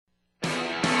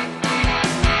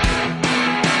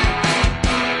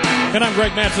And I'm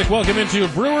Greg Matzek. Welcome into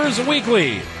Brewers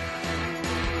Weekly.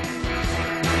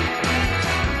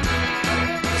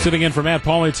 Sitting in for Matt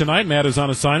Pauley tonight. Matt is on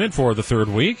assignment for the third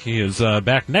week. He is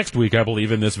back next week, I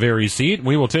believe, in this very seat.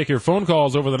 We will take your phone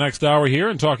calls over the next hour here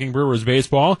and talking Brewers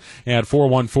baseball at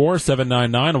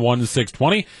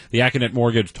 414-799-1620. The Acconet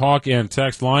Mortgage talk and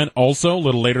text line. Also, a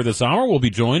little later this hour, we'll be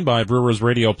joined by Brewers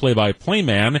radio play-by-play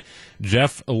man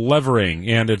Jeff Levering.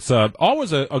 And it's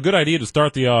always a good idea to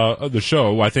start the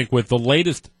show, I think, with the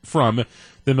latest from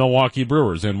the Milwaukee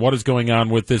Brewers and what is going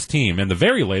on with this team. And the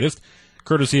very latest,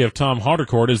 courtesy of Tom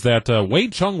Hardecourt, is that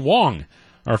Wei-Chung Wong,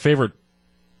 our favorite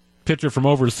pitcher from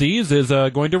overseas, is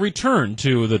going to return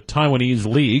to the Taiwanese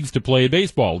leagues to play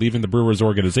baseball, leaving the Brewers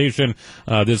organization.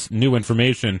 This new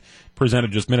information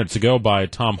presented just minutes ago by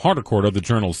Tom Hardecourt of the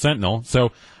Journal Sentinel.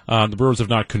 So the Brewers have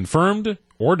not confirmed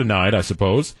or denied, I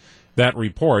suppose, that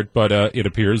report, but it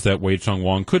appears that Wei-Chung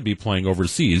Wong could be playing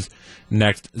overseas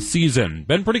next season.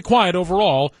 Been pretty quiet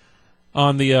overall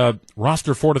on the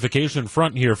roster fortification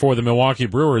front here for the Milwaukee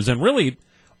Brewers. And really,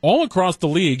 all across the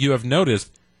league, you have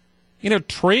noticed,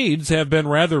 trades have been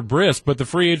rather brisk, but the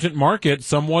free agent market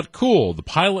somewhat cool. The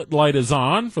pilot light is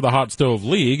on for the Hot Stove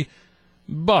League,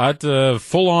 but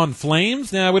full-on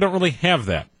flames? We don't really have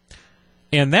that.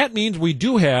 And that means we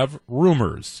do have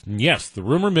rumors. And yes, the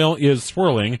rumor mill is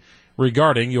swirling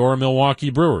regarding your Milwaukee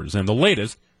Brewers. And the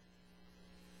latest,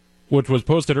 which was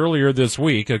posted earlier this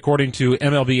week, according to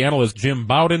MLB analyst Jim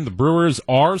Bowden, the Brewers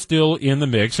are still in the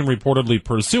mix and reportedly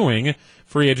pursuing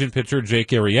free agent pitcher Jake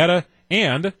Arrieta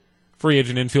and free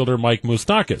agent infielder Mike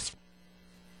Moustakas.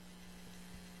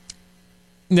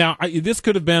 Now, this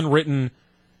could have been written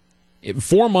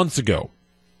 4 months ago,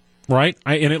 right?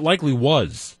 And it likely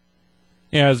was.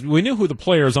 As we knew who the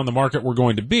players on the market were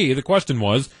going to be, the question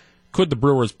was, could the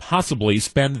Brewers possibly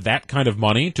spend that kind of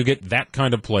money to get that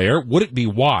kind of player? Would it be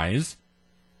wise?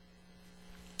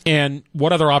 And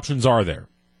what other options are there?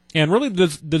 And really, the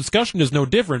discussion is no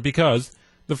different because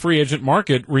the free agent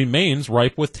market remains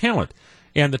ripe with talent.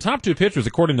 And the top two pitchers,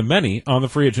 according to many, on the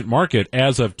free agent market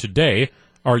as of today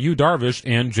are Yu Darvish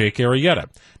and Jake Arrieta.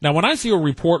 Now, when I see a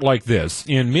report like this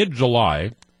in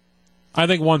mid-July, I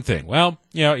think one thing. Well,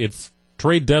 it's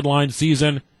trade deadline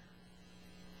season.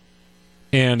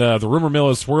 And the rumor mill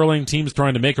is swirling, teams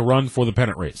trying to make a run for the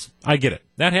pennant race. I get it.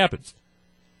 That happens.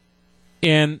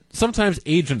 And sometimes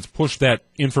agents push that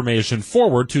information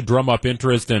forward to drum up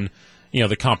interest in,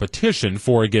 the competition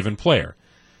for a given player.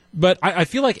 But I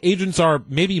feel like agents are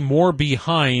maybe more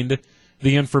behind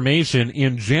the information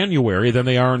in January than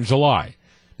they are in July.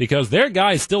 Because their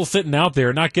guy's still sitting out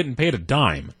there not getting paid a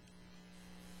dime.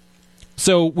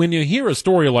 So when you hear a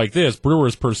story like this,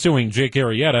 Brewers pursuing Jake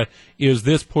Arrieta, is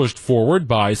this pushed forward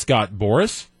by Scott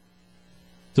Boras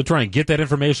to try and get that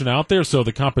information out there so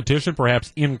the competition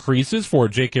perhaps increases for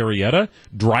Jake Arrieta,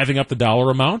 driving up the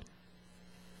dollar amount?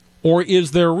 Or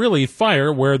is there really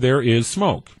fire where there is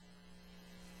smoke?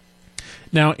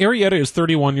 Now, Arrieta is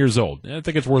 31 years old. I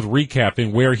think it's worth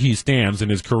recapping where he stands in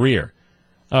his career.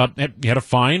 He had a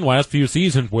fine last few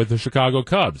seasons with the Chicago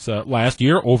Cubs. Last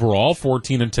year, overall,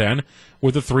 14-10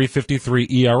 with a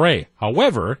 3.53 ERA.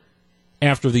 However,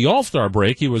 after the All-Star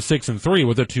break, he was 6-3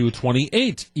 with a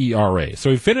 2.28 ERA.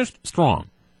 So he finished strong.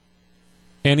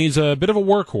 And he's a bit of a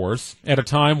workhorse at a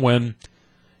time when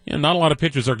not a lot of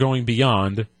pitchers are going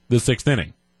beyond the sixth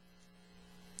inning.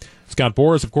 Scott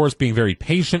Boras, of course, being very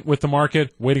patient with the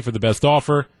market, waiting for the best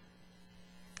offer.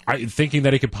 Thinking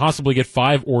that he could possibly get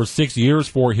 5 or 6 years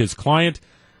for his client.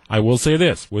 I will say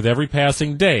this, with every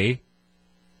passing day,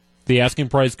 the asking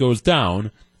price goes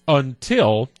down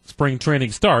until spring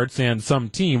training starts and some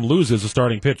team loses a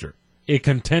starting pitcher. A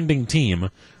contending team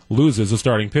loses a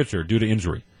starting pitcher due to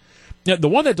injury. Now, the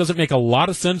one that doesn't make a lot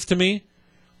of sense to me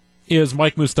is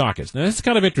Mike Moustakas. Now, this is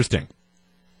kind of interesting.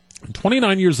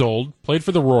 29 years old, played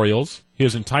for the Royals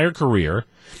his entire career.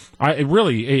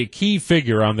 Really a key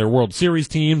figure on their World Series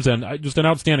teams and just an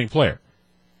outstanding player.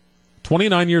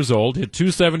 29 years old, hit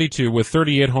 .272 with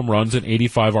 38 home runs and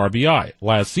 85 RBI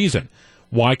last season.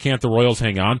 Why can't the Royals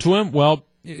hang on to him? Well,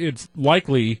 it's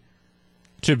likely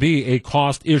to be a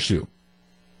cost issue.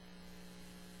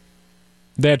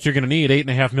 That you're going to need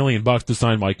 $8.5 million to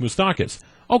sign Mike Moustakas.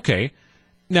 Okay.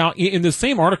 Now, in the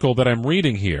same article that I'm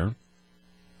reading here,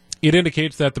 it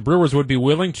indicates that the Brewers would be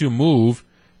willing to move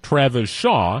Travis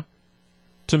Shaw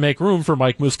to make room for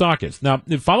Mike Moustakas. Now,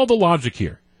 follow the logic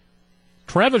here.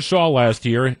 Travis Shaw last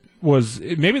year was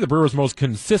maybe the Brewers' most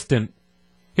consistent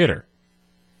hitter.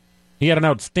 He had an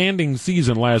outstanding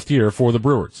season last year for the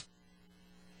Brewers.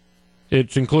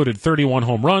 It included 31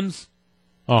 home runs,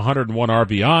 101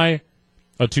 RBI,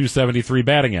 a .273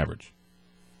 batting average.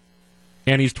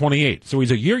 and he's 28. So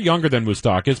he's a year younger than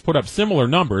Moustakas, put up similar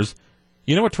numbers.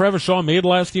 You know what Travis Shaw made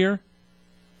last year?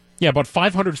 Yeah, about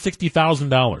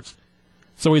 $560,000.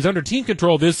 So he's under team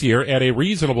control this year at a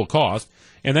reasonable cost,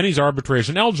 and then he's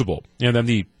arbitration eligible, and then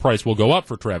the price will go up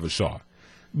for Travis Shaw.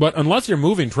 But unless you're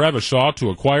moving Travis Shaw to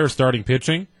acquire starting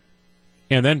pitching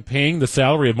and then paying the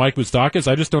salary of Mike Moustakas,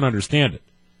 I just don't understand it.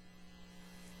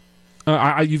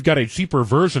 You've got a cheaper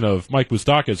version of Mike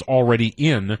Moustakas already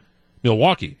in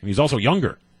Milwaukee, and he's also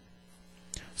younger.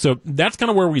 So that's kind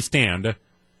of where we stand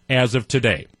as of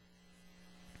today.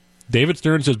 David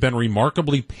Stearns has been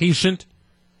remarkably patient,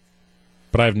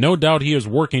 but I have no doubt he is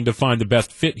working to find the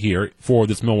best fit here for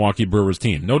this Milwaukee Brewers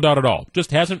team. No doubt at all.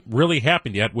 Just hasn't really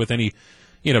happened yet with any,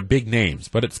 big names,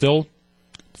 but it's still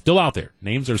out there.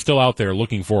 Names are still out there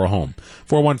looking for a home.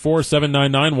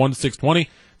 414-799-1620,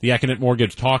 the Acunet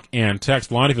Mortgage talk and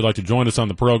text line. If you'd like to join us on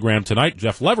the program tonight,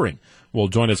 Jeff Levering will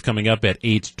join us coming up at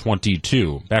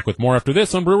 8:22. Back with more after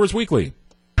this on Brewers Weekly.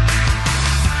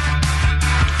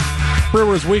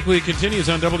 Brewers Weekly continues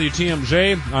on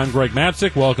WTMJ. I'm Greg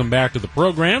Matzek. Welcome back to the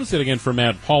program. Sitting in for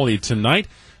Matt Pauley tonight.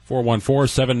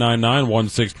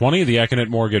 414-799-1620, the Acunet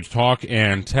Mortgage talk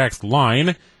and text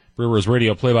line. Brewers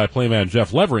radio play-by-play man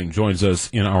Jeff Levering joins us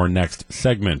in our next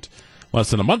segment. Less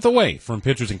than a month away from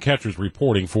pitchers and catchers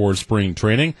reporting for spring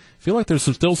training. Feel like there's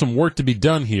still some work to be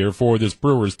done here for this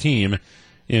Brewers team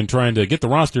in trying to get the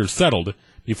roster settled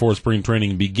before spring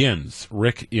training begins.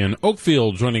 Rick in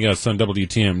Oakfield joining us on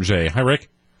WTMJ. Hi, Rick.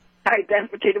 Hi,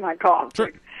 thanks for taking my call.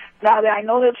 Sure. Now, I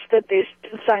noticed that they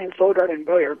signed Sogard and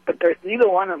Boyer, but neither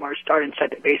one of them are starting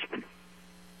second baseman.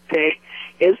 Okay?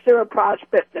 Is there a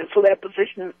prospect so that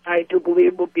position, I do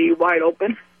believe, will be wide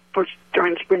open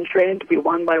during spring training to be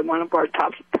won by one of our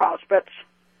top prospects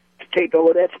to take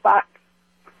over that spot?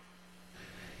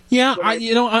 Yeah,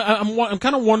 I'm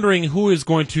kind of wondering who is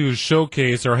going to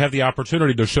showcase or have the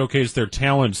opportunity to showcase their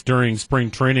talents during spring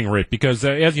training, Rick, because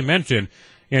as you mentioned,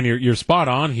 and you're spot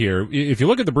on here, if you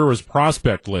look at the Brewers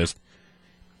prospect list,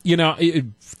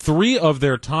 3 of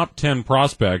their top 10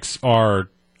 prospects are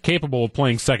capable of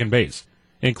playing second base,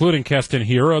 including Keston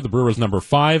Hiura, the Brewers' number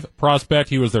 5 prospect.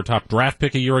 He was their top draft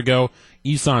pick a year ago.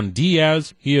 Isan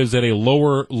Diaz, he is at a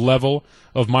lower level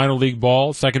of minor league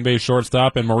ball, second base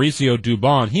shortstop. And Mauricio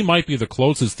Dubon, he might be the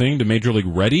closest thing to Major League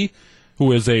ready,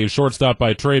 who is a shortstop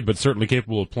by trade, but certainly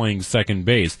capable of playing second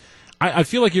base. I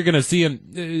feel like you're going to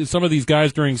see some of these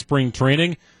guys during spring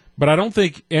training, but I don't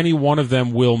think any one of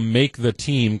them will make the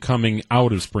team coming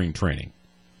out of spring training.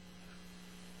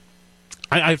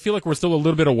 I feel like we're still a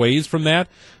little bit a ways from that.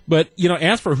 But,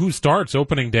 as for who starts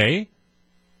opening day,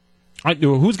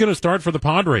 who's going to start for the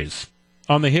Padres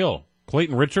on the hill?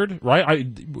 Clayton Richard, right?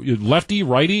 Lefty,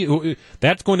 righty?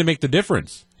 That's going to make the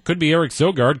difference. Could be Eric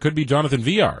Sogard, could be Jonathan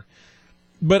Villar.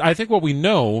 But I think what we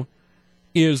know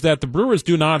is that the Brewers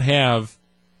do not have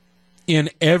an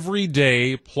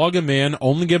everyday plug him in,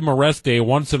 only give him a rest day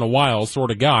once in a while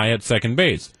sort of guy at second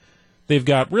base. They've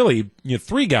got really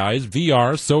 3 guys,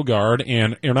 VR, Sogard,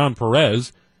 and Hernan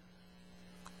Perez,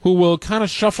 who will kind of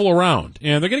shuffle around.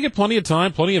 And they're going to get plenty of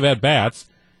time, plenty of at-bats.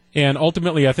 And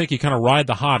ultimately, I think you kind of ride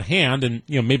the hot hand and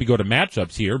maybe go to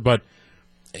matchups here. But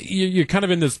you're kind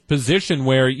of in this position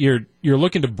where you're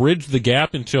looking to bridge the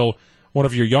gap until one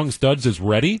of your young studs is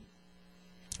ready.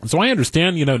 So I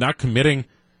understand, not committing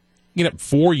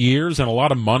 4 years and a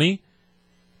lot of money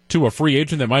to a free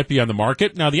agent that might be on the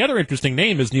market. Now, the other interesting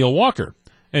name is Neil Walker.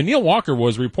 And Neil Walker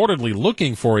was reportedly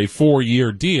looking for a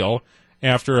 4-year deal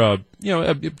after a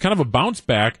kind of a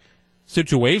bounce-back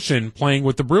situation playing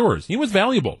with the Brewers. He was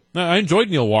valuable. I enjoyed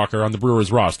Neil Walker on the Brewers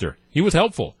roster. He was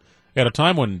helpful at a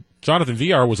time when Jonathan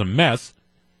Villar was a mess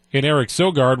and Eric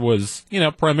Sogard was,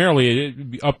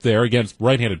 primarily up there against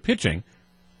right-handed pitching.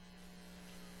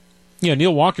 Yeah,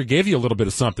 Neil Walker gave you a little bit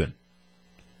of something.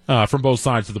 From both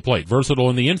sides of the plate, versatile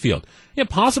in the infield. Yeah,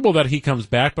 possible that he comes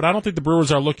back, but I don't think the Brewers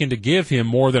are looking to give him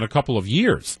more than a couple of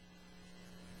years.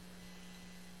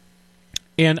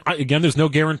 And again, there's no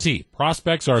guarantee.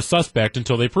 Prospects are suspect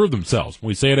until they prove themselves.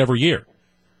 We say it every year.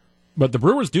 But the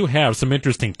Brewers do have some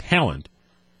interesting talent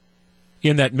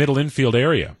in that middle infield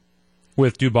area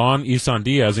with Dubon, Isan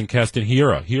Diaz, and Keston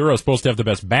Hiura. Hiura is supposed to have the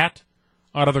best bat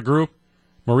out of the group.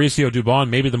 Mauricio Dubon,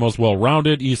 maybe the most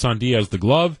well-rounded. Isan Diaz, the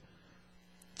glove.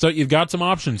 So you've got some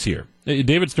options here.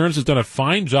 David Stearns has done a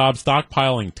fine job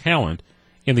stockpiling talent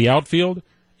in the outfield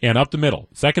and up the middle.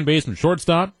 Second base and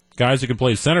shortstop, guys who can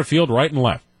play center field, right and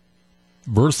left.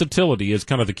 Versatility is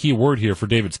kind of the key word here for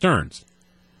David Stearns.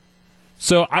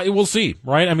 So we'll see,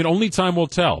 right? I mean, only time will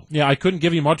tell. Yeah, I couldn't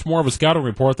give you much more of a scouting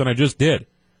report than I just did.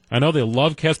 I know they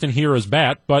love Keston Hiura's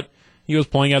bat, but he was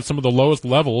playing at some of the lowest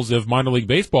levels of minor league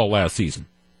baseball last season.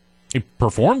 He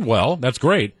performed well. That's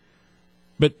great.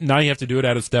 But now you have to do it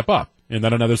at a step up, and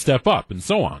then another step up, and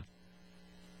so on.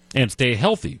 And stay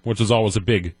healthy, which is always a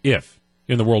big if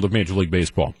in the world of Major League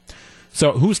Baseball.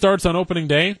 So who starts on opening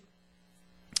day?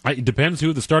 It depends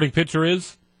who the starting pitcher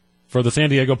is for the San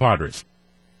Diego Padres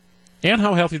and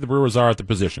how healthy the Brewers are at the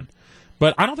position.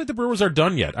 But I don't think the Brewers are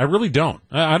done yet. I really don't.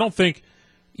 I don't think,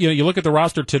 you look at the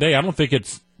roster today, I don't think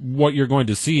it's what you're going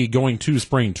to see going to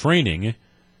spring training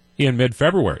in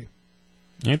mid-February.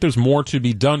 I think there's more to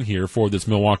be done here for this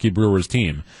Milwaukee Brewers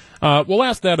team. We'll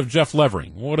ask that of Jeff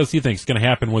Levering. What does he think is going to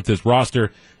happen with this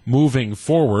roster moving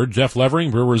forward? Jeff Levering,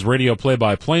 Brewers radio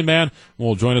play-by-play man,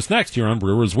 will join us next here on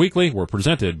Brewers Weekly. We're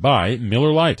presented by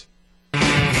Miller Lite.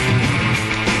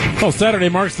 Well, Saturday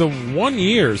marks the 1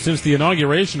 year since the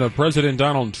inauguration of President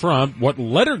Donald Trump. What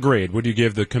letter grade would you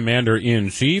give the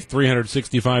Commander-in-Chief?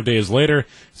 365 days later,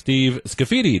 Steve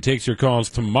Scafidi takes your calls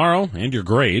tomorrow and your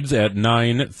grades at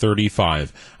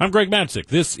 9:35. I'm Greg Matzek.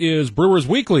 This is Brewers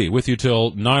Weekly with you till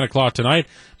 9 o'clock tonight.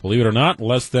 Believe it or not,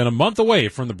 less than a month away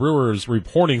from the Brewers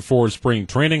reporting for spring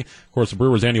training. Of course, the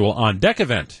Brewers' annual on-deck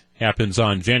event happens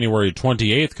on January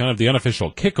 28th, kind of the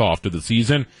unofficial kickoff to the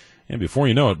season. And before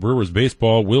you know it, Brewers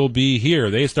baseball will be here.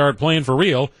 They start playing for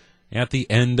real at the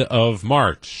end of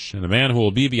March. And the man who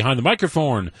will be behind the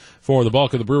microphone for the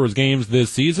bulk of the Brewers games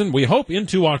this season, we hope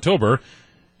into October,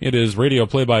 it is radio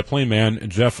play-by-play man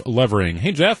Jeff Levering.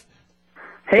 Hey, Jeff.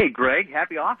 Hey, Greg.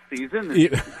 Happy off-season.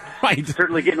 Right.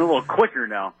 Certainly getting a little quicker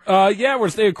now. Yeah, we're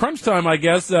staying crunch time, I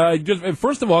guess.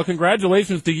 First of all,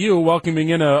 congratulations to you welcoming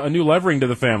in a new Levering to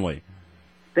the family.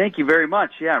 Thank you very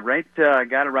much. Yeah, right.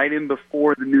 Got it right in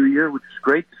before the new year, which is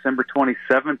great. December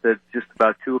 27th at just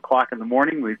about 2 o'clock in the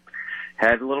morning. We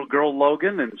had a little girl,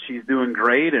 Logan, and she's doing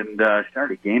great. And she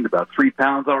already gained about 3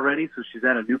 pounds already, so she's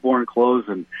out of newborn clothes,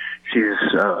 and she's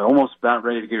almost about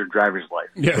ready to get her driver's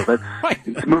license. Yeah, so that's right.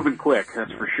 It's moving quick,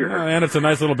 that's for sure. And it's a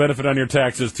nice little benefit on your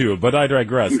taxes, too, but I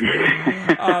digress.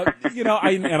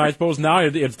 I suppose now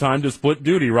it's time to split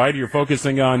duty, right? You're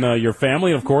focusing on your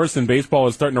family, of course, and baseball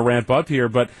is starting to ramp up here.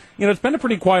 But, it's been a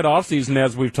pretty quiet offseason,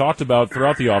 as we've talked about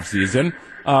throughout the offseason.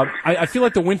 I feel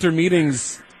like the winter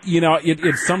meetings,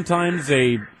 it's sometimes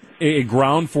a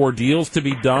ground for deals to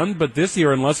be done. But this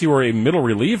year, unless you were a middle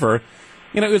reliever,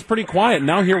 it was pretty quiet.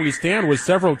 Now here we stand with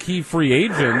several key free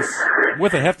agents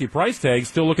with a hefty price tag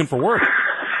still looking for work.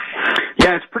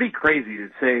 Yeah, it's pretty crazy to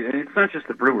say. And it's not just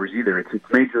the Brewers either. It's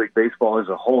Major League Baseball as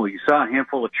a whole. You saw a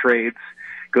handful of trades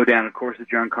go down. Of course, the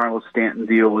Giancarlo Stanton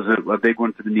deal was a big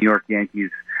one for the New York Yankees.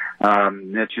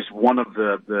 That's just one of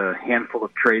the handful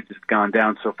of trades that's gone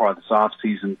down so far this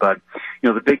offseason. But,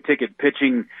 the big-ticket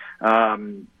pitching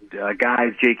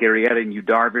guys, Jake Arrieta and Yu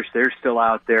Darvish, they're still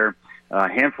out there. A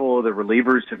handful of the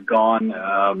relievers have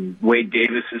gone. Wade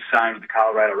Davis is signed with the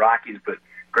Colorado Rockies, but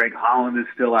Greg Holland is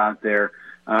still out there.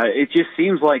 It just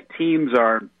seems like teams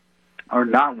are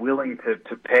not willing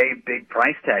to pay big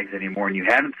price tags anymore, and you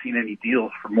haven't seen any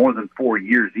deals for more than 4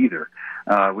 years either,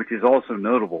 which is also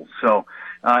notable. So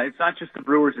it's not just the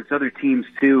Brewers, it's other teams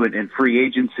too, and free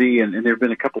agency, and there have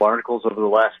been a couple articles over the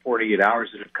last 48 hours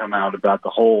that have come out about the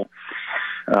whole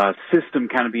system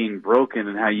kind of being broken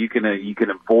and how you can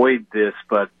avoid this,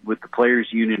 but with the players'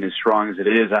 union as strong as it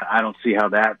is, I don't see how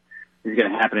that is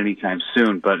going to happen anytime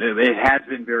soon, but it has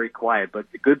been very quiet.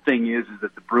 But the good thing is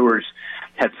that the Brewers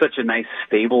had such a nice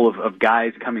stable of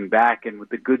guys coming back, and with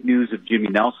the good news of Jimmy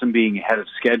Nelson being ahead of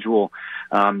schedule,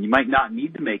 you might not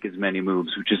need to make as many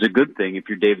moves, which is a good thing if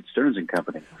you're David Stearns and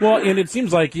company. Well, and it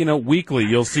seems like, weekly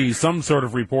you'll see some sort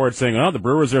of report saying, the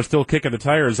Brewers are still kicking the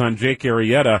tires on Jake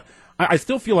Arrieta. I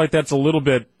still feel like that's a little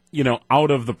bit,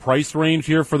 out of the price range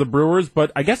here for the Brewers,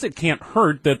 but I guess it can't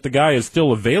hurt that the guy is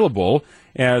still available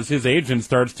as his agent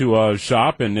starts to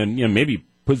shop and maybe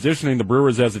positioning the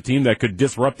Brewers as a team that could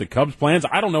disrupt the Cubs' plans.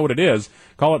 I don't know what it is.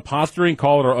 Call it posturing,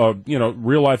 call it a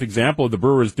real-life example of the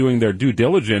Brewers doing their due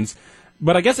diligence.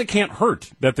 But I guess it can't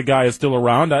hurt that the guy is still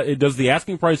around. Does the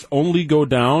asking price only go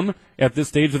down at this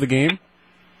stage of the game?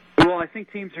 Well, I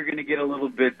think teams are going to get a little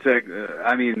bit. They're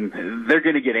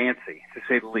going to get antsy, to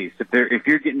say the least. If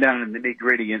you're getting down in the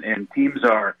nitty-gritty and teams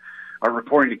are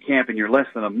reporting to camp, and you're less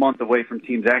than a month away from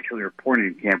teams actually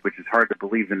reporting to camp, which is hard to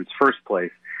believe in its first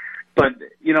place. But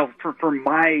for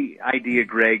my idea,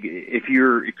 Greg, if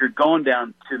you're going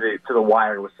down to the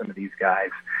wire with some of these guys,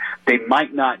 they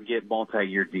might not get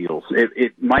multi-year deals.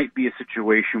 It might be a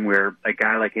situation where a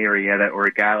guy like Arrieta or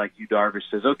a guy like Yu Darvish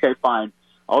says, "Okay, fine,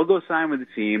 I'll go sign with the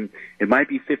team. It might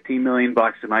be $15 million,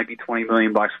 it might be $20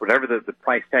 million, whatever the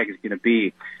price tag is going to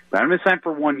be. But I'm going to sign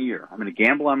for 1 year. I'm going to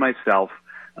gamble on myself.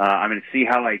 I'm going to see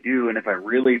how I do, and if I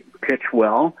really pitch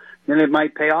well, then it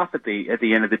might pay off at the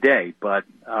end of the day. But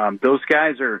those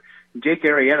guys are Jake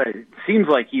Arrieta. It seems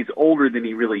like he's older than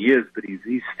he really is, but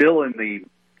he's still in the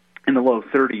low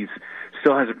 30s.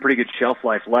 Still has a pretty good shelf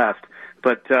life left.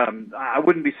 But I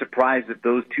wouldn't be surprised if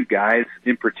those two guys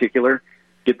in particular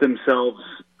get themselves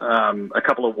a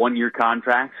couple of one-year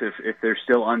contracts if they're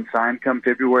still unsigned come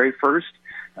February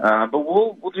 1st. But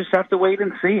we'll just have to wait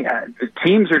and see.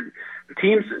 Teams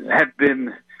have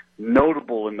been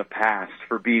notable in the past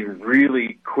for being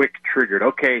really quick-triggered.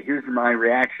 Okay, here's my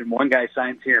reaction. One guy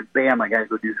signs here, and bam, I got to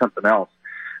go do something else.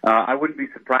 I wouldn't be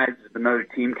surprised if another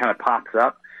team kind of pops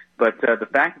up. But the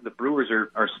fact that the Brewers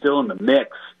are still in the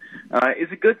mix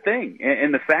is a good thing.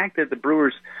 And the fact that the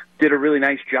Brewers did a really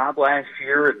nice job last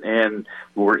year and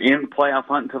were in playoff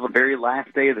hunt until the very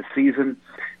last day of the season,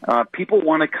 people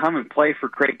want to come and play for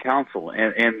Craig Counsell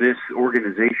and this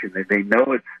organization. They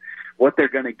know it's what they're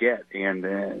going to get, and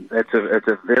that's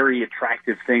a very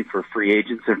attractive thing for free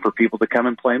agents and for people to come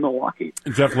and play in Milwaukee.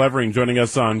 Jeff Levering joining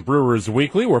us on Brewers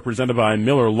Weekly. We're presented by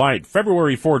Miller Lite.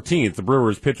 February 14th, the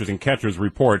Brewers pitchers and catchers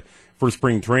report for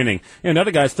spring training. And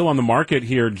another guy still on the market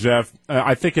here, Jeff.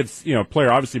 I think it's a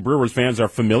player obviously Brewers fans are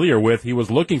familiar with. He was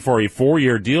looking for a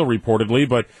 4-year deal reportedly,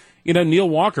 but Neil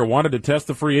Walker wanted to test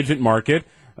the free agent market.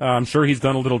 I'm sure he's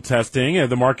done a little testing.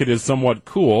 The market is somewhat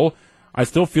cool. I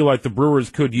still feel like the Brewers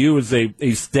could use a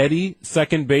steady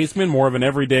second baseman, more of an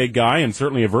everyday guy, and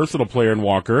certainly a versatile player in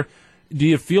Walker. Do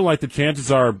you feel like the chances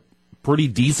are pretty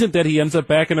decent that he ends up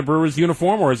back in a Brewers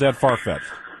uniform, or is that far-fetched?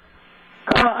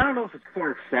 I don't know if it's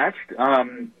far-fetched,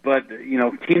 but,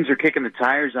 teams are kicking the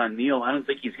tires on Neil. I don't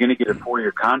think he's going to get a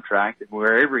 4-year contract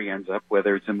wherever he ends up,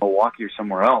 whether it's in Milwaukee or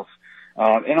somewhere else.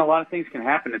 And a lot of things can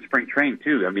happen in spring training,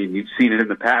 too. I mean, you've seen it in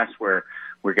the past where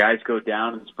guys go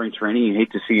down in spring training. You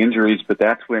hate to see injuries, but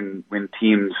that's when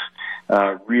teams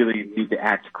really need to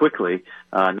act quickly.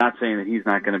 Not saying that he's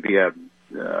not going to be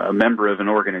a member of an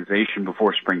organization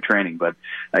before spring training, but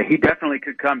he definitely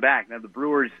could come back. Now, the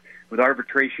Brewers, with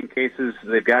arbitration cases,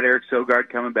 they've got Eric Sogard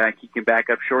coming back. He can back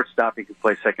up shortstop. He can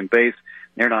play second base.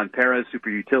 Hernan Perez, super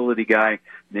utility guy.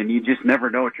 Then you just never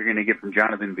know what you're going to get from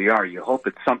Jonathan Villar. You hope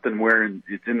it's something where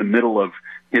it's in the middle of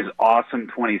his awesome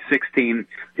 2016,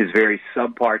 his very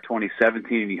subpar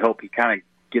 2017, and you hope he kind of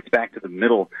gets back to the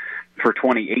middle for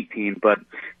 2018. But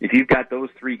if you've got those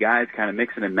three guys kind of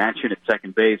mixing and matching at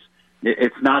second base,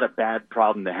 it's not a bad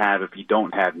problem to have if you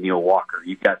don't have Neil Walker.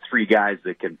 You've got three guys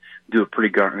that can do a pretty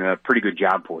good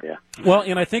job for you. Well,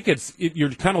 and I think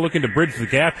you're kind of looking to bridge the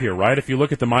gap here, right? If you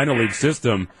look at the minor league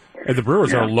system, the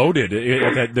Brewers are loaded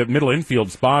at the middle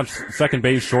infield spots, second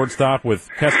base, shortstop with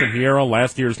Keston Hiura,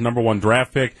 last year's #1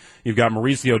 draft pick. You've got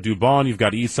Mauricio Dubon. You've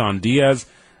got Isan Diaz.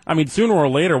 I mean, sooner or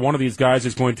later, one of these guys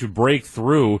is going to break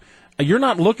through. You're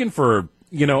not looking for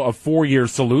a 4-year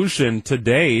solution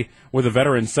today with a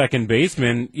veteran second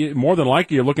baseman. More than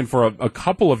likely, you're looking for a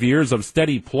couple of years of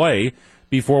steady play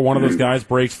before one of those guys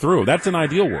breaks through. That's an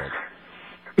ideal world.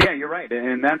 Yeah, you're right.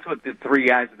 And that's what the three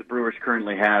guys that the Brewers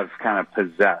currently have kind of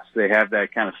possess. They have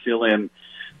that kind of fill-in,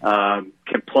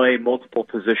 can play multiple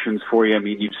positions for you. I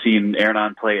mean, you've seen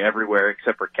Hernan play everywhere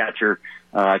except for catcher.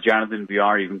 Jonathan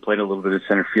Villar even played a little bit of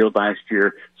center field last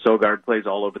year. Sogard plays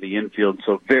all over the infield,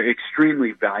 so they're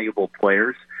extremely valuable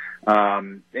players.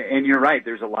 And you're right,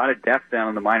 there's a lot of depth down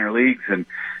in the minor leagues, and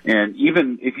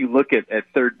even if you look at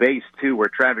third base too, where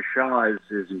Travis Shaw has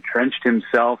entrenched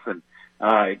himself, and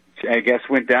I guess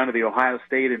went down to the Ohio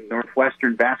State and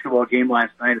Northwestern basketball game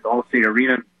last night at the Allstate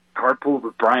Arena, carpooled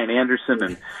with Brian Anderson,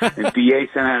 and BA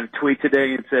sent out a tweet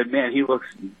today and said, man, he looks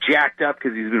jacked up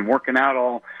because he's been working out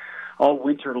all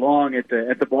winter long at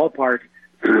the ballpark.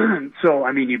 So,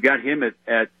 I mean, you've got him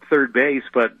at third base,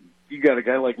 but you got a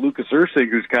guy like Lucas Ursig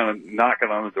who's kind of knocking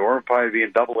on the door, probably be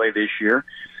in Double-A this year.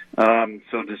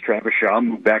 So does Travis Shaw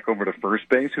move back over to first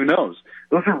base? Who knows?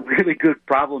 Those are really good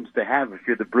problems to have if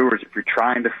you're the Brewers, if you're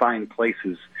trying to find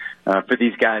places for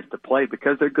these guys to play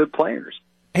because they're good players.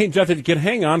 Hey, Jeff, if you can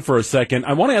hang on for a second,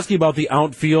 I want to ask you about the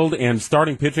outfield and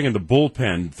starting pitching and the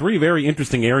bullpen. 3 very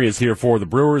interesting areas here for the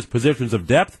Brewers, positions of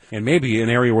depth, and maybe an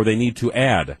area where they need to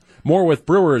add. More with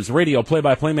Brewers radio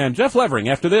play-by-play man Jeff Levering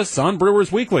after this on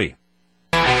Brewers Weekly.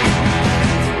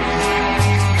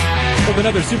 With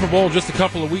another Super Bowl just a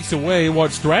couple of weeks away,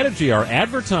 what strategy are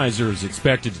advertisers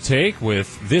expected to take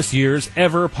with this year's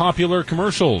ever-popular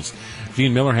commercials?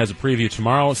 Gene Miller has a preview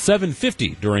tomorrow,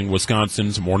 7:50 during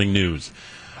Wisconsin's Morning News.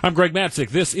 I'm Greg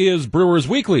Matzek. This is Brewers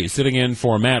Weekly, sitting in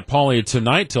for Matt Pauley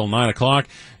tonight till 9 o'clock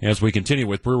as we continue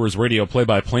with Brewers radio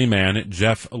play-by-play man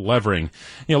Jeff Levering.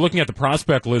 Looking at the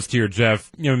prospect list here,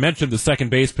 Jeff, you mentioned the second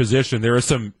base position. There is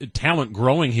some talent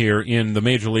growing here in the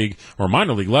major league, or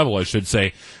minor league level, I should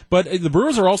say. But the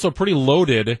Brewers are also pretty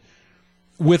loaded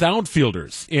with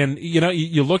outfielders. And,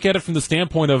 you look at it from the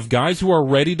standpoint of guys who are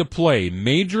ready to play,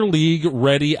 major league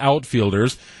ready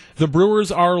outfielders. The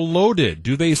Brewers are loaded.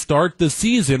 Do they start the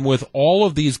season with all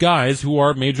of these guys who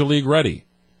are major league ready?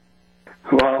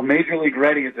 Well, major league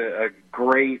ready is a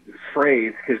great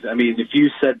phrase because, if you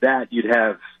said that, you'd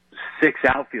have 6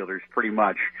 outfielders pretty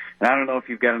much. And I don't know if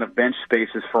you've got enough bench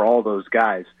spaces for all those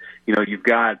guys. You've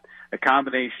got a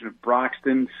combination of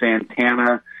Broxton,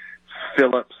 Santana,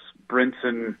 Phillips,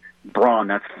 Brinson, Braun.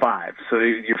 That's 5. So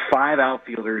you're 5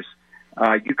 outfielders.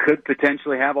 You could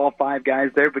potentially have all 5 guys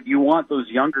there, but you want those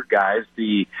younger guys,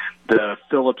 the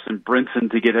Phillips and Brinson,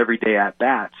 to get everyday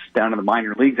at-bats down in the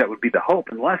minor leagues. That would be the hope,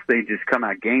 unless they just come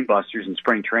out gangbusters in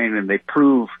spring training and they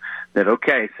prove that,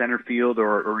 okay, center field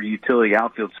or utility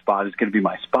outfield spot is going to be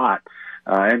my spot,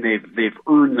 and they've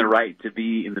earned the right to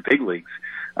be in the big leagues.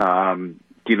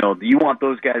 You want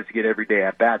those guys to get everyday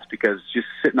at-bats because just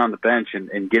sitting on the bench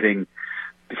and getting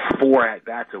 4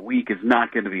 at-bats a week is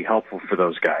not going to be helpful for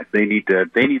those guys. They need to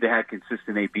have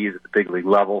consistent ABs at the big league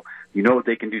level. You know what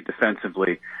they can do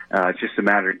defensively. It's just a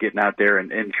matter of getting out there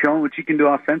and showing what you can do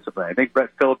offensively. I think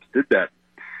Brett Phillips did that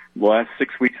the last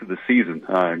 6 weeks of the season.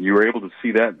 You were able to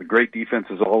see that. The great defense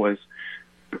as always.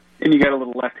 And you got a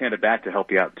little left-handed bat to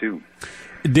help you out, too.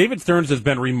 David Stearns has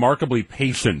been remarkably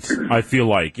patient, I feel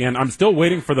like, and I'm still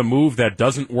waiting for the move that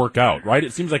doesn't work out, right?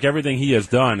 It seems like everything he has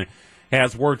done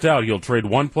has worked out. He'll trade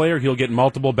one player, he'll get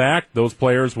multiple back, those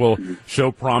players will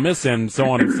show promise, and so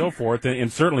on and so forth,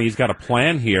 and certainly he's got a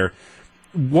plan here.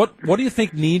 What do you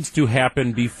think needs to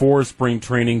happen before spring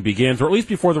training begins, or at least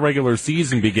before the regular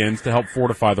season begins, to help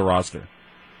fortify the roster?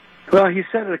 Well, he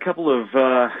said it a couple of,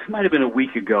 might have been a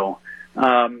week ago.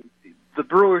 The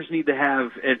Brewers need to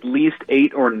have at least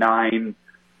 8 or 9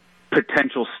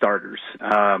 potential starters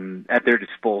at their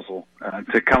disposal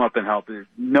to come up and help. There's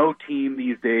no team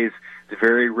these days. It's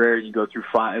very rare you go through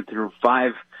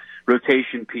five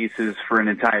rotation pieces for an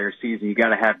entire season. You got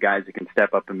to have guys that can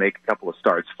step up and make a couple of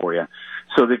starts for you.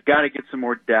 So they've got to get some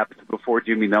more depth before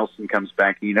Jimmy Nelson comes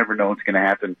back. You never know what's going to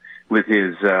happen with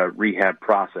his rehab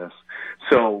process.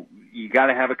 So you got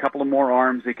to have a couple of more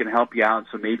arms that can help you out.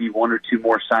 So maybe 1 or 2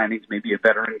 more signings, maybe a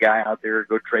veteran guy out there,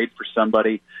 go trade for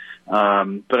somebody.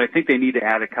 But I think they need to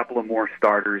add a couple of more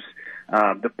starters.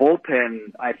 The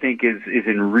bullpen, I think, is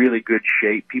in really good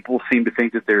shape. People seem to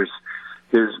think that there's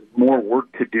more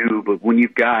work to do, but when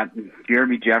you've got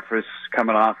Jeremy Jeffress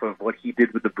coming off of what he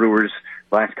did with the Brewers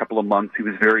last couple of months, he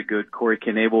was very good. Corey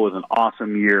Knebel was an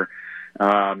awesome year.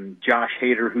 Josh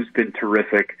Hader, who's been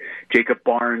terrific. Jacob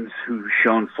Barnes, who's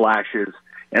shown flashes.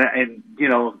 And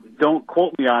don't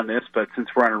quote me on this, but since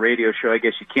we're on a radio show, I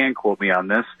guess you can quote me on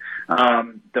this.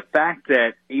 The fact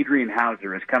that Adrian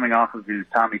Hauser is coming off of his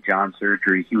Tommy John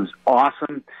surgery, he was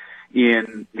awesome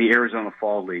in the Arizona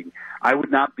Fall League. I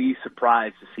would not be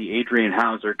surprised to see Adrian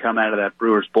Hauser come out of that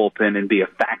Brewers bullpen and be a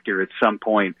factor at some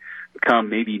point, come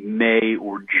maybe May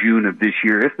or June of this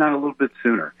year, if not a little bit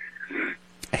sooner.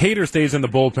 Hader stays in the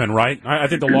bullpen, right? I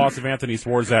think the loss of Anthony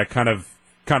Swarzak kind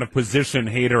of positioned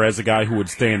Hader as a guy who would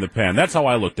stay in the pen. That's how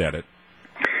I looked at it.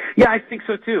 Yeah, I think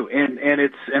so too.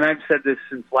 And I've said this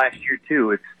since last year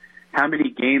too. It's how many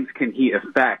games can he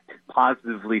affect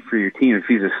positively for your team? If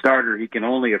he's a starter, he can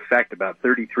only affect about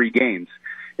 33 games.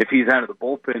 If he's out of the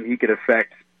bullpen, he could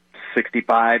affect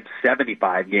 65,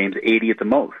 75 games, 80 at the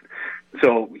most.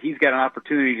 So he's got an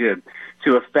opportunity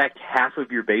to affect half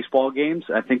of your baseball games.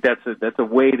 I think that's a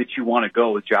way that you want to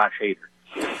go with Josh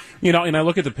Hader. And I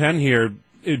look at the pen here,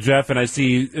 Jeff, and I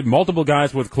see multiple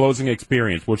guys with closing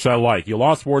experience, which I like. You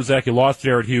lost Swarzak, you lost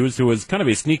Jared Hughes, who was kind of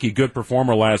a sneaky good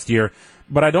performer last year,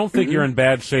 but I don't think you're in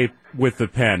bad shape with the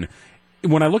pen.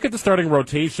 When I look at the starting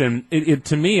rotation,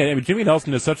 to me, Jimmy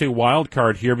Nelson is such a wild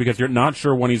card here because you're not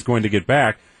sure when he's going to get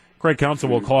back. Craig Counsell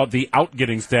will call it the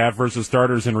out-getting staff versus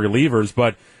starters and relievers,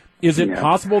 but is it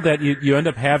possible that you end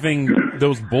up having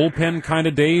those bullpen kind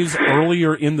of days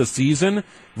earlier in the season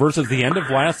versus the end of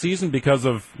last season because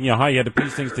of how you had to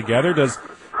piece things together? Does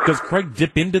Craig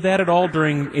dip into that at all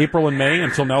during April and May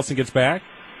until Nelson gets back?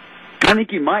 I think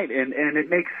he might, and it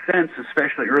makes sense,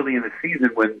 especially early in the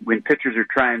season when pitchers are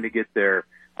trying to get their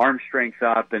arm strength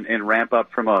up and ramp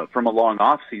up from a long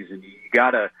off season.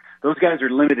 Those guys are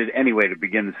limited anyway to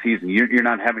begin the season. You're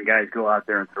not having guys go out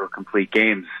there and throw complete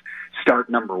games, start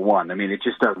number one. I mean, it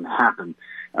just doesn't happen.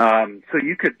 So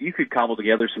you could cobble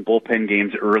together some bullpen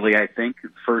games early, I think,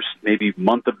 first maybe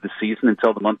month of the season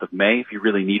until the month of May if you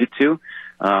really needed to.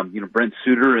 Brent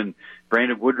Suter and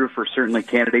Brandon Woodruff are certainly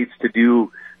candidates to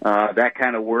do that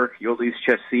kind of work. Yolis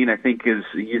Chassin, I think, he's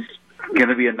going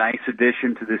to be a nice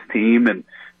addition to this team, and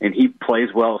he plays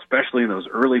well, especially in those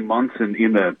early months in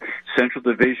the Central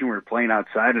Division where you're playing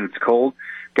outside and it's cold.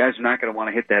 Guys are not going to want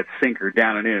to hit that sinker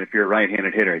down and in if you're a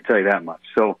right-handed hitter, I tell you that much.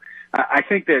 So I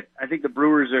think the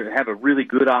Brewers have a really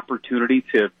good opportunity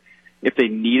to, if they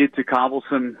needed to cobble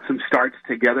some starts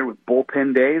together with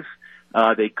bullpen days,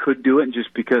 they could do it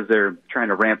just because they're trying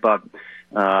to ramp up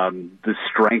the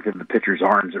strength of the pitcher's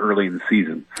arms early in the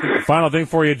season. Final thing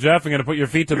for you, Jeff. I'm going to put your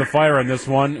feet to the fire on this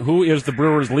one. Who is the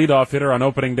Brewers' leadoff hitter on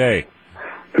opening day?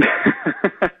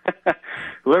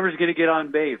 Whoever's going to get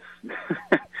on base.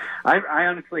 I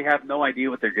honestly have no idea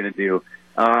what they're going to do.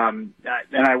 And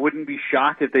I wouldn't be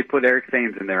shocked if they put Eric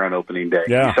Thames in there on opening day.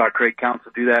 Yeah. You saw Craig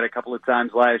Counsell do that a couple of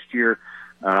times last year.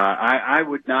 I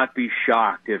would not be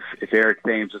shocked if Eric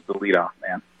Thames is the leadoff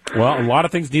man. Well, a lot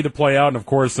of things need to play out, and of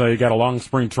course, you got a long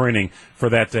spring training for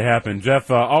that to happen. Jeff,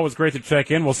 always great to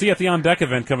check in. We'll see you at the On Deck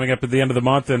event coming up at the end of the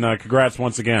month, and congrats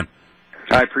once again.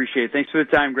 I appreciate it. Thanks for the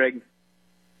time, Greg.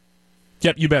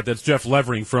 Yep, you bet. That's Jeff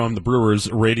Levering from the Brewers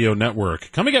Radio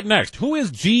Network. Coming up next, who is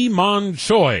Ji-Man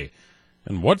Choi,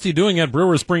 and what's he doing at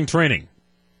Brewers spring training?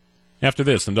 After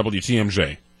this on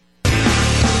WTMJ.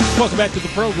 Welcome back to the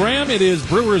program. It is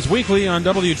Brewers Weekly on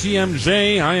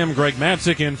WTMJ. I am Greg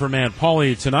Matzek in for Matt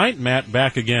Pauley tonight. Matt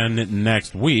back again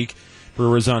next week.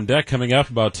 Brewers on Deck coming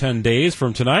up about 10 days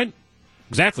from tonight.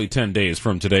 Exactly 10 days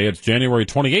from today. It's January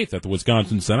 28th at the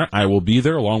Wisconsin Center. I will be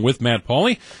there along with Matt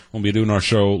Pauley. We'll be doing our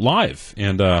show live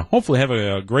and hopefully have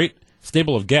a great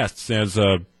stable of guests as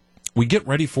we get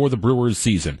ready for the Brewers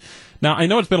season. Now, I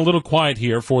know it's been a little quiet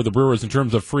here for the Brewers in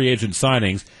terms of free agent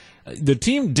signings. The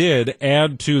team did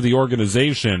add to the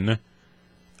organization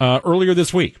earlier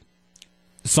this week,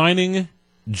 signing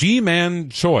Ji-Man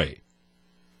Choi.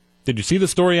 Did you see the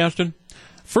story, Ashton?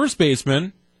 First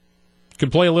baseman, can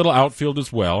play a little outfield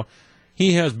as well.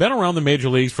 He has been around the major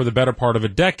leagues for the better part of a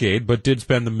decade, but did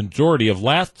spend the majority of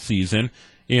last season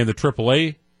in the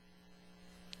AAA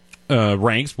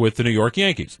ranks with the New York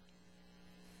Yankees.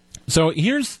 So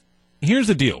here's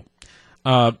the deal.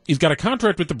 He's got a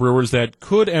contract with the Brewers that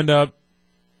could end up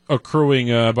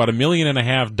accruing about $1.5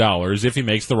 million if he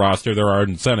makes the roster. There are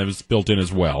incentives built in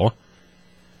as well.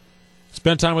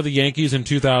 Spent time with the Yankees in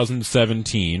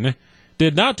 2017.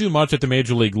 Did not do much at the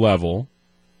major league level.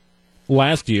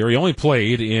 Last year, he only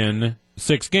played in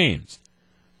 6 games.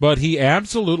 But he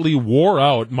absolutely wore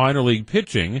out minor league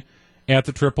pitching at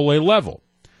the AAA level.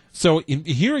 So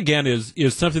here again is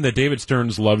something that David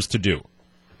Stearns loves to do.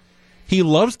 He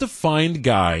loves to find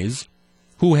guys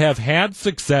who have had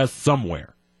success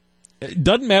somewhere. It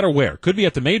doesn't matter where. Could be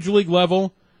at the major league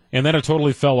level, and then it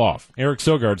totally fell off. Eric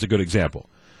Sogard's a good example.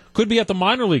 Could be at the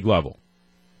minor league level,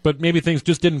 but maybe things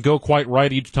just didn't go quite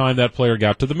right each time that player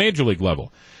got to the major league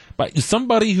level. But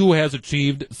somebody who has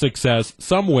achieved success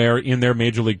somewhere in their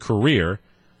major league career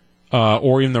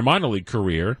or in their minor league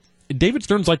career, David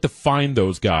Stearns like to find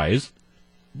those guys,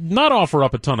 not offer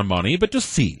up a ton of money, but just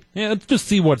see. Let's just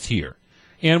see what's here.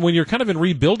 And when you're kind of in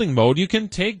rebuilding mode, you can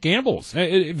take gambles,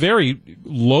 very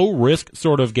low-risk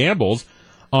sort of gambles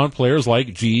on players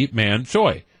like Ji-Man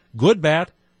Choi. Good bat,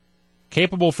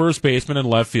 capable first baseman and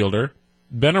left fielder,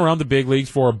 been around the big leagues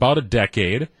for about a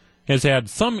decade, has had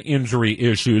some injury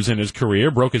issues in his career,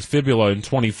 broke his fibula in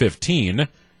 2015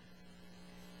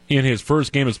 in his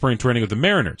first game of spring training with the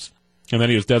Mariners. And then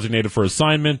he was designated for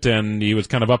assignment, and he was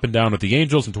kind of up and down with the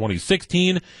Angels in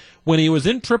 2016. When he was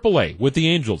in AAA with the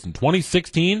Angels in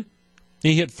 2016,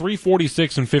 he hit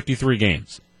 .346 in 53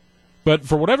 games. But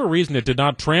for whatever reason, it did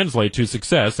not translate to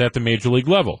success at the major league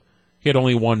level. He had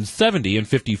only .170 in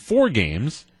 54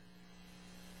 games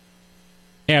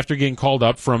after getting called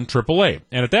up from AAA.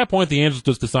 And at that point, the Angels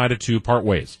just decided to part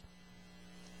ways.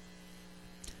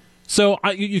 So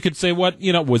you could say,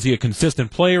 was he a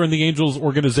consistent player in the Angels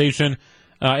organization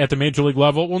at the major league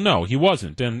level? Well, no, he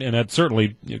wasn't, and that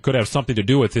certainly could have something to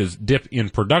do with his dip in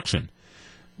production.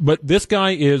 But this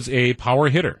guy is a power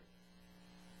hitter.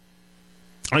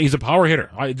 He's a power hitter.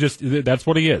 That's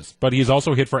what he is. But he's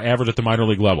also hit for average at the minor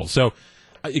league level. So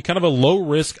kind of a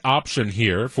low-risk option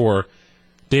here for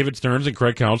David Stearns and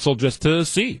Craig Counsell just to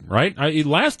see, right?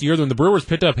 Last year, when the Brewers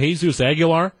picked up Jesus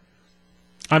Aguilar,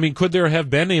 could there have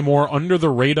been a more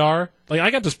under-the-radar?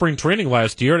 I got to spring training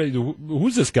last year.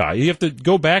 Who's this guy? You have to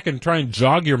go back and try and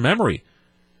jog your memory.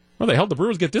 Where the hell did the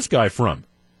Brewers get this guy from?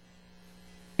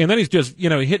 And then he's just,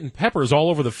 hitting peppers all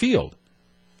over the field.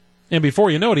 And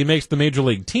before you know it, he makes the major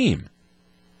league team.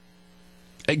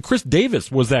 Chris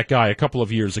Davis was that guy a couple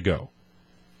of years ago.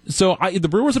 So the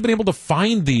Brewers have been able to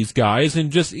find these guys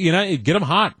and just, get them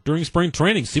hot during spring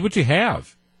training. See what you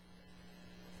have.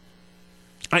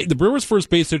 The Brewers' first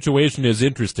base situation is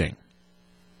interesting.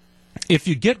 If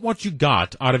you get what you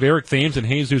got out of Eric Thames and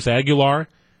Jesus Aguilar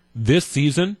this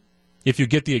season, if you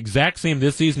get the exact same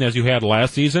this season as you had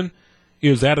last season,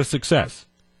 is that a success?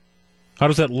 How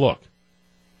does that look?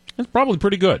 It's probably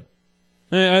pretty good.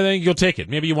 I think you'll take it.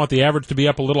 Maybe you want the average to be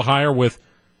up a little higher with,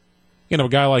 a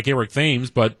guy like Eric Thames,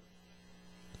 but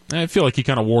I feel like he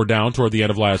kind of wore down toward the end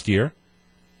of last year.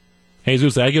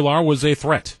 Jesus Aguilar was a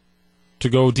threat to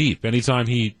go deep anytime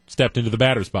he stepped into the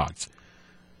batter's box.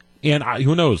 And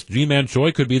who knows, G-Man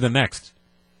Choi could be the next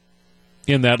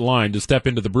in that line to step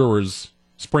into the Brewers'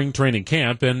 spring training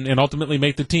camp and ultimately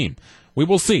make the team. We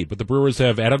will see, but the Brewers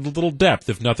have added a little depth,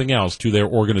 if nothing else, to their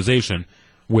organization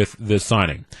with this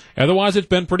signing. Otherwise, it's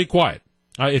been pretty quiet.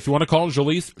 If you want to call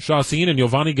Jhoulys Chacín and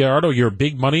Giovanni Gallardo your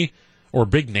big money or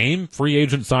big name free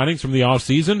agent signings from the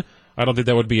offseason, I don't think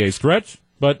that would be a stretch,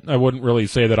 but I wouldn't really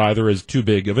say that either is too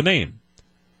big of a name.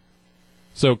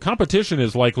 So competition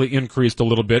is likely increased a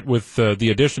little bit with the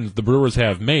additions the Brewers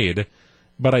have made,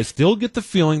 but I still get the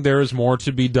feeling there is more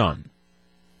to be done.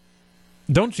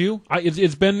 Don't you?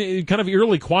 It's been kind of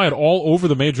eerily quiet all over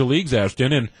the major leagues,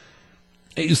 Ashton, and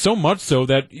so much so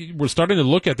that we're starting to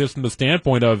look at this from the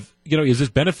standpoint of, is this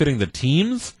benefiting the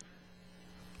teams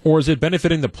or is it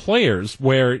benefiting the players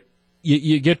where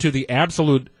you get to the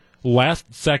absolute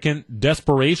last-second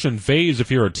desperation phase if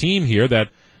you're a team here that,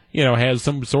 has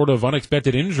some sort of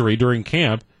unexpected injury during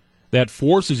camp that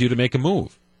forces you to make a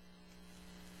move.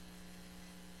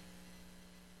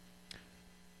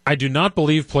 I do not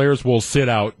believe players will sit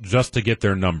out just to get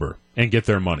their number and get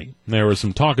their money. There was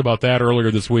some talk about that earlier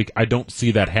this week. I don't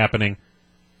see that happening.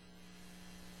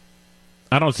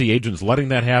 I don't see agents letting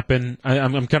that happen.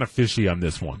 I'm kind of fishy on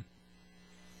this one.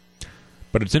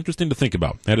 But it's interesting to think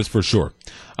about, that is for sure.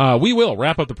 We will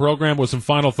wrap up the program with some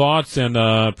final thoughts and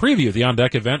preview the On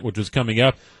Deck event, which is coming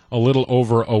up a little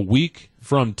over a week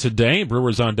from today.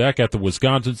 Brewers on Deck at the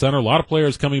Wisconsin Center. A lot of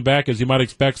players coming back, as you might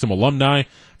expect, some alumni,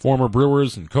 former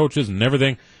Brewers and coaches and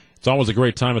everything. It's always a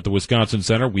great time at the Wisconsin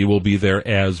Center. We will be there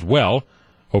as well.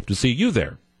 Hope to see you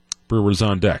there. Brewers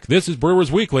on Deck. This is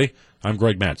Brewers Weekly. I'm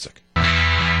Greg Matzek.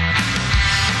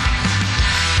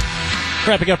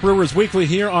 Wrapping up Brewers Weekly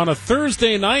here on a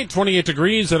Thursday night, 28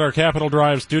 degrees at our Capitol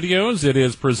Drive studios. It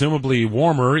is presumably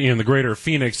warmer in the greater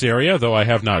Phoenix area, though I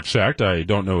have not checked. I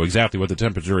don't know exactly what the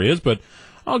temperature is, but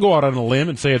I'll go out on a limb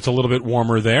and say it's a little bit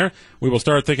warmer there. We will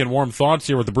start thinking warm thoughts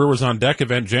here with the Brewers on Deck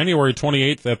event, January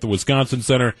 28th at the Wisconsin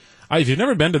Center. If you've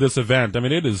never been to this event,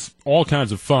 it is all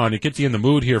kinds of fun. It gets you in the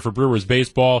mood here for Brewers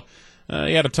baseball.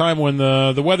 You had a time when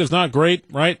the weather's not great,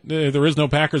 right? There is no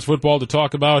Packers football to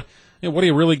talk about. What are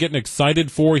you really getting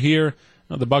excited for here?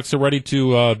 The Bucs are ready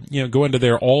to go into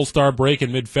their All-Star break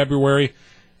in mid-February,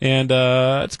 and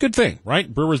it's a good thing,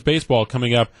 right? Brewers baseball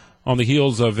coming up on the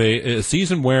heels of a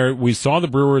season where we saw the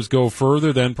Brewers go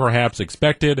further than perhaps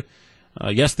expected.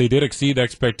 Yes, they did exceed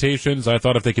expectations. I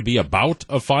thought if they could be about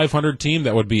a 500 team,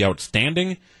 that would be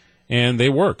outstanding, and they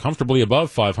were comfortably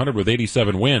above 500 with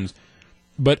 87 wins.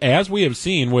 But as we have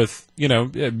seen with,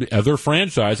 other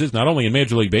franchises, not only in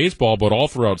Major League Baseball, but all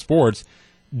throughout sports,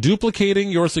 duplicating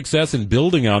your success and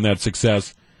building on that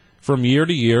success from year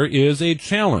to year is a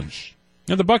challenge.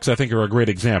 And the Bucs, I think, are a great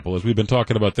example, as we've been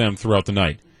talking about them throughout the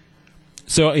night.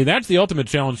 So that's the ultimate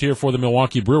challenge here for the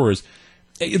Milwaukee Brewers.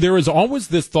 There is always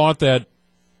this thought that,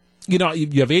 you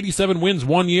have 87 wins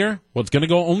one year, well, it's going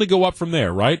to only go up from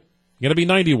there, right? Going to be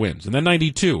 90 wins, and then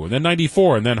 92, and then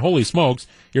 94, and then, holy smokes,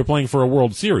 you're playing for a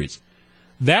World Series.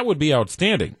 That would be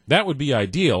outstanding. That would be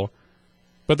ideal,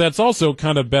 but that's also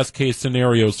kind of best-case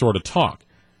scenario sort of talk.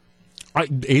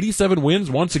 87 wins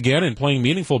once again and playing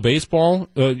meaningful baseball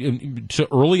to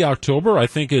early October, I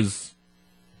think, is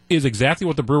exactly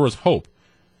what the Brewers hope,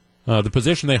 the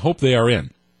position they hope they are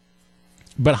in.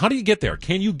 But how do you get there?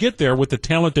 Can you get there with the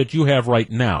talent that you have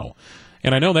right now?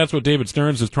 And I know that's what David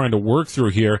Stearns is trying to work through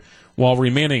here while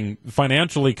remaining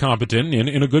financially competent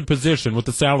in a good position with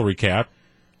the salary cap,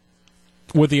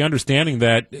 with the understanding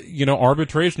that,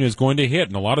 arbitration is going to hit.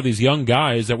 And a lot of these young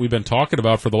guys that we've been talking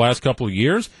about for the last couple of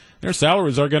years, their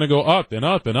salaries are going to go up and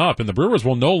up and up. And the Brewers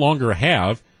will no longer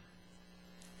have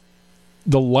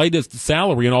the lightest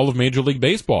salary in all of Major League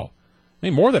Baseball.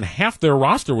 More than half their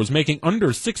roster was making under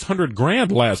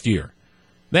 $600,000 last year.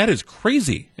 That is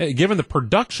crazy, given the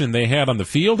production they had on the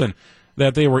field and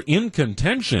that they were in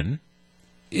contention.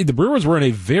 The Brewers were in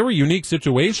a very unique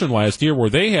situation last year where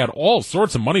they had all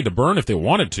sorts of money to burn if they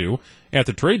wanted to at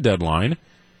the trade deadline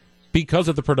because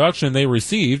of the production they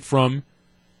received from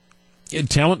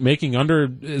talent making under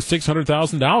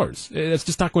 $600,000. It's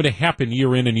just not going to happen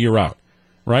year in and year out,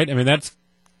 right? I mean,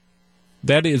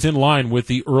 that is in line with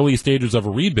the early stages of a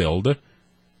rebuild.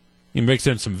 You mix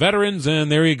in some veterans,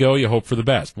 and there you go. You hope for the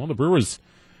best. Well, the Brewers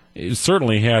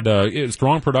certainly had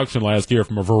strong production last year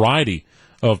from a variety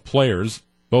of players,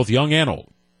 both young and old.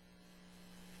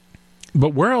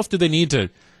 But where else do they need to,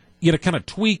 kind of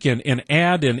tweak and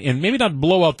add and maybe not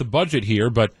blow out the budget here,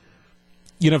 but,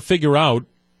 figure out,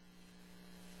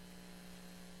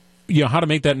 how to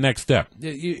make that next step?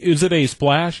 Is it a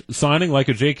splash signing like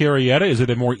a Jake Arrieta? Is it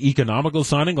a more economical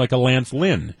signing like a Lance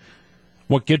Lynn?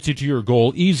 What gets you to your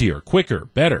goal easier, quicker,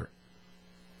 better?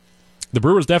 The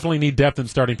Brewers definitely need depth in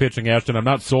starting pitching, Ashton. I'm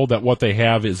not sold that what they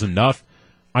have is enough.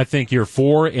 I think year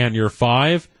 4 and year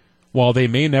 5, while they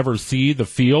may never see the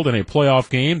field in a playoff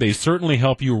game, they certainly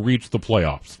help you reach the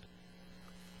playoffs.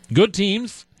 Good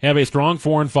teams have a strong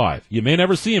 4 and 5. You may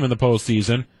never see them in the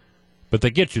postseason, but they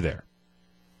get you there.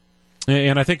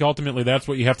 And I think ultimately that's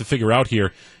what you have to figure out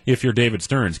here if you're David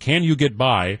Stearns. Can you get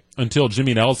by until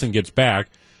Jimmy Nelson gets back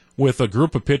with a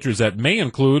group of pitchers that may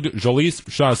include Jhoulys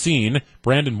Chacin,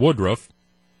 Brandon Woodruff,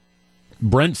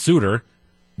 Brent Suter,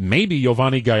 maybe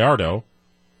Giovanni Gallardo,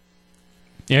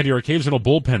 and your occasional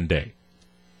bullpen day?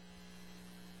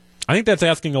 I think that's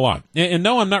asking a lot. And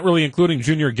no, I'm not really including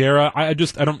Junior Guerra.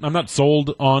 I'm not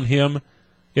sold on him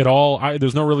at all.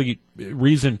 There's no really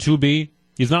reason to be.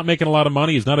 He's not making a lot of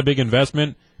money. He's not a big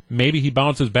investment. Maybe he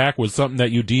bounces back with something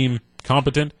that you deem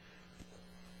competent,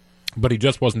 but he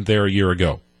just wasn't there a year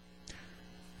ago.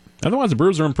 Otherwise, the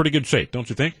Brewers are in pretty good shape, don't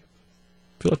you think?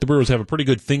 I feel like the Brewers have a pretty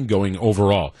good thing going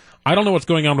overall. I don't know what's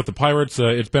going on with the Pirates.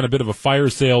 It's been a bit of a fire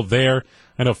sale there.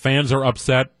 I know fans are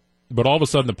upset, but all of a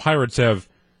sudden the Pirates have,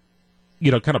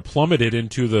 kind of plummeted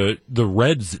into the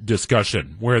Reds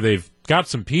discussion where they've got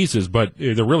some pieces, but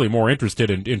they're really more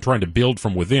interested in trying to build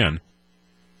from within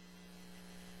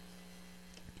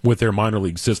with their minor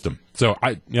league system. So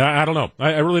I don't know.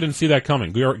 I really didn't see that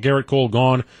coming. Garrett Cole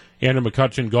gone, Andrew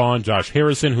McCutchen gone, Josh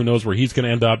Harrison, who knows where he's going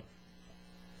to end up.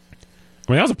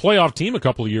 I mean, that was a playoff team a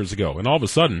couple of years ago, and all of a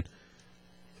sudden,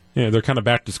 they're kind of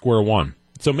back to square one.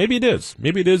 So maybe it is.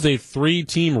 Maybe it is a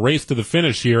 3-team race to the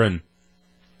finish here, and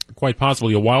quite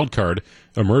possibly a wild card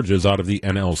emerges out of the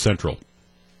NL Central.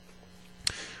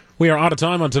 We are out of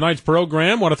time on tonight's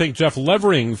program. I want to thank Jeff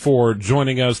Levering for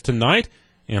joining us tonight.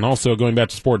 And also, going back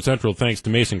to Sports Central, thanks to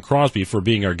Mason Crosby for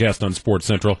being our guest on Sports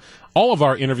Central. All of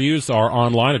our interviews are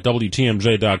online at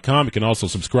WTMJ.com. You can also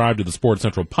subscribe to the Sports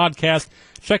Central podcast.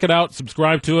 Check it out.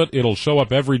 Subscribe to it. It'll show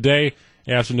up every day.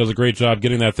 Ashton does a great job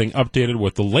getting that thing updated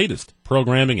with the latest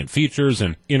programming and features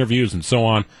and interviews and so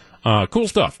on. Cool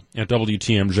stuff at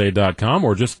WTMJ.com,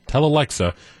 or just tell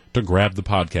Alexa to grab the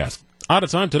podcast. Out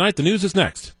of time tonight. The news is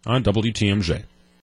next on WTMJ.